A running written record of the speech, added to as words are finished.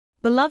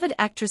Beloved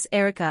actress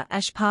Erica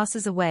Ashe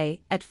passes away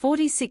at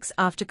 46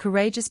 after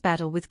courageous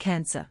battle with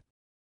cancer.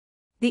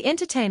 The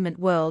entertainment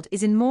world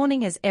is in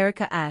mourning as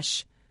Erica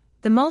Ashe,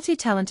 the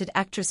multi-talented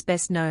actress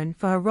best known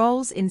for her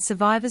roles in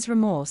Survivor's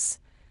Remorse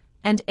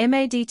and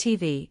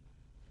MADtv,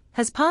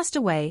 has passed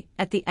away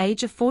at the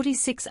age of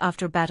 46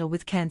 after a battle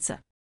with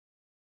cancer.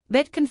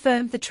 MADtv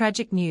confirmed the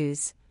tragic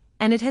news,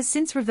 and it has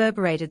since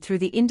reverberated through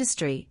the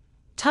industry,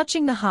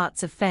 touching the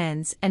hearts of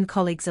fans and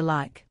colleagues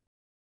alike.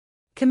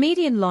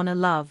 Comedian Lana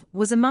Love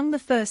was among the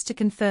first to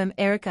confirm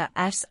Erica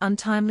Ashe's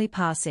untimely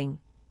passing,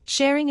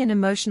 sharing an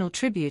emotional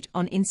tribute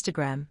on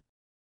Instagram.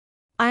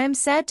 "I am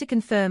sad to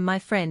confirm my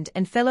friend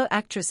and fellow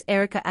actress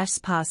Erica Ashe's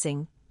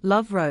passing,"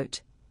 Love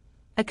wrote,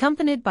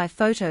 accompanied by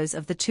photos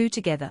of the two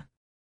together.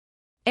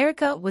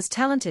 Erica was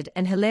talented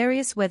and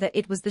hilarious. Whether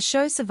it was the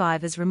show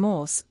Survivor's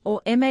Remorse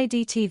or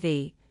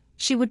MADtv,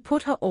 she would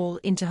put her all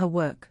into her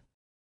work.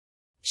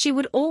 She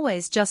would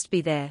always just be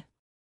there.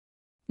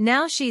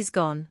 Now she's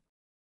gone.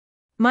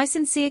 My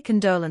sincere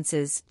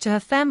condolences to her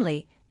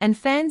family and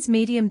fans.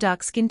 Medium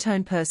dark skin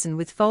tone person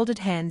with folded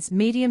hands.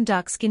 Medium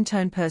dark skin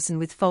tone person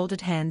with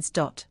folded hands.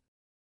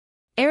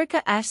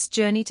 Erica Ashe's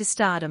journey to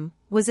stardom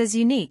was as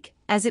unique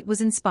as it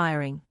was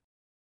inspiring.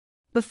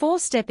 Before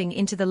stepping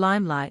into the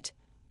limelight,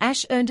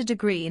 Ashe earned a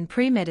degree in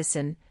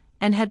pre-medicine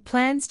and had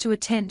plans to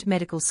attend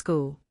medical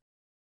school.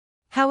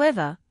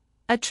 However,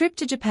 a trip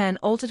to Japan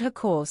altered her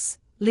course,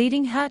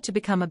 leading her to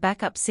become a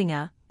backup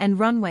singer and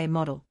runway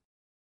model.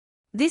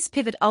 This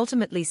pivot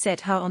ultimately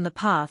set her on the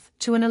path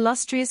to an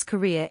illustrious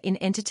career in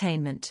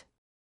entertainment.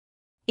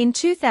 In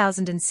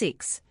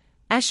 2006,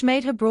 Ashe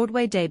made her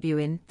Broadway debut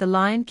in The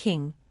Lion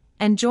King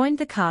and joined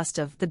the cast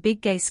of The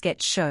Big Gay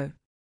Sketch Show.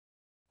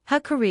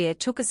 Her career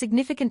took a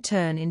significant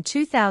turn in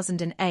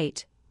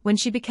 2008 when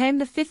she became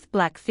the fifth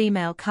black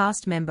female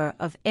cast member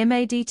of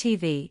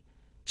MADtv,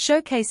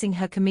 showcasing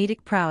her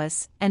comedic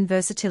prowess and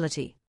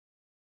versatility.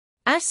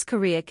 Ashe's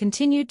career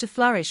continued to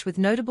flourish with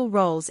notable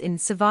roles in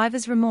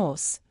Survivor's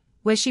Remorse,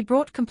 where she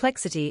brought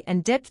complexity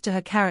and depth to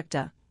her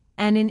character,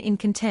 and in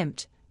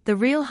Contempt, The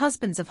Real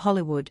Husbands of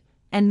Hollywood,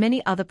 and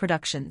many other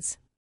productions.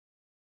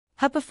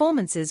 Her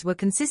performances were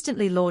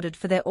consistently lauded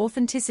for their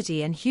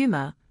authenticity and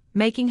humor,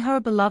 making her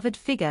a beloved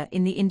figure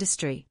in the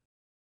industry.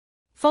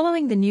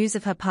 Following the news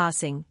of her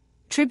passing,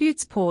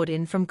 tributes poured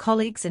in from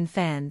colleagues and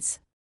fans.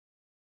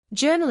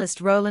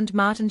 Journalist Roland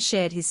Martin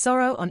shared his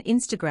sorrow on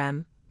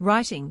Instagram,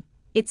 writing,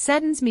 "It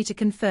saddens me to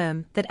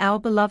confirm that our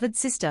beloved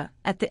sister,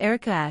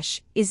 Erica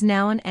Ashe, is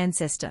now an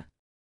ancestor.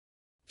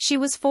 She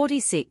was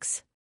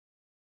 46.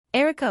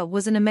 Erica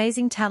was an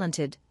amazing,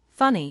 talented,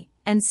 funny,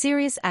 and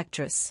serious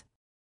actress.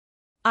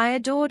 I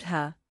adored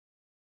her.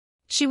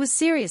 She was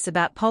serious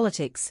about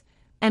politics,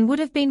 and would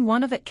have been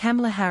one of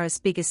Kamala Harris'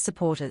 biggest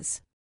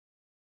supporters.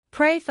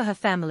 Pray for her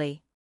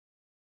family."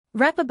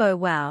 Rapper Bow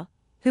Wow,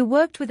 who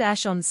worked with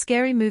Ashe on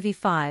Scary Movie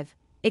 5,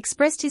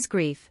 expressed his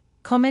grief,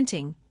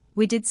 commenting,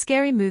 "We did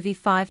Scary Movie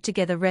 5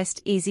 together,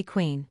 rest easy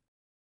queen."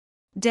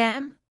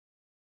 Damn.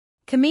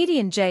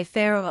 Comedian Jay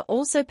Pharoah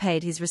also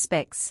paid his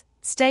respects,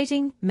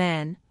 stating,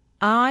 "Man,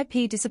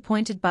 RIP,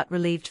 disappointed but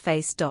relieved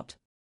face.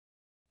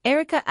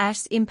 Erica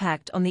Ashe's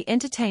impact on the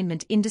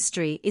entertainment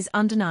industry is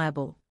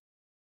undeniable.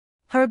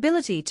 Her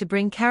ability to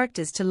bring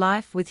characters to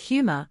life with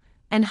humor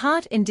and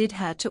heart endeared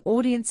her to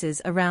audiences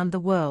around the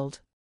world.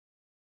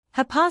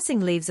 Her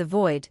passing leaves a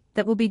void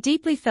that will be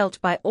deeply felt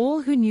by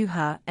all who knew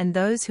her and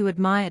those who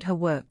admired her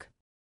work."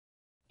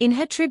 In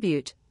her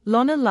tribute,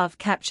 Lana Love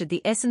captured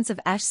the essence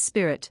of Ashe's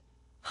spirit,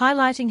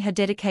 highlighting her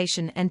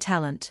dedication and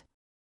talent.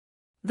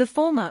 The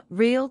former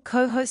Real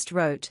co-host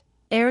wrote,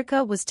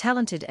 "Erica was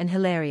talented and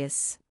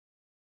hilarious.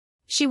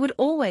 She would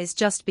always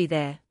just be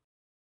there.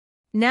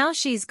 Now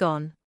she's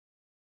gone.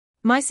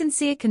 My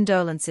sincere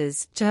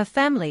condolences to her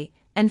family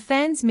and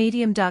fans."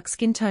 Medium dark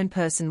skin tone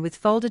person with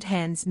folded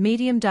hands.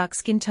 Medium dark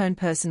skin tone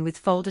person with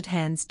folded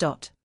hands.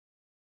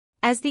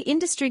 As the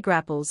industry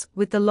grapples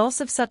with the loss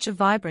of such a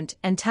vibrant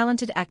and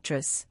talented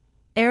actress,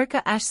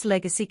 Erica Ashe's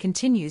legacy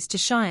continues to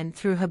shine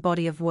through her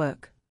body of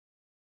work.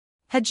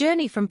 Her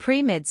journey from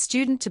pre-med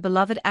student to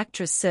beloved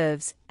actress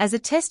serves as a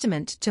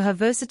testament to her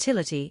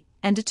versatility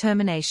and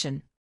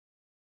determination.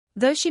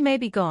 Though she may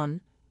be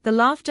gone, the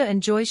laughter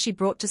and joy she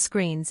brought to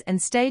screens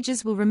and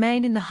stages will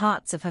remain in the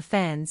hearts of her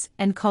fans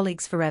and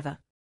colleagues forever.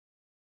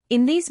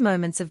 In these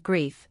moments of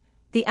grief,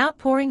 the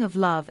outpouring of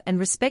love and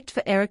respect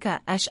for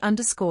Erica Ashe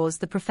underscores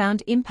the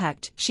profound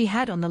impact she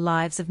had on the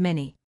lives of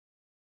many.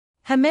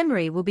 Her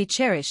memory will be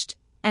cherished,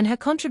 and her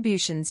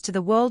contributions to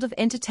the world of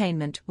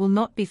entertainment will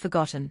not be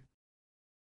forgotten.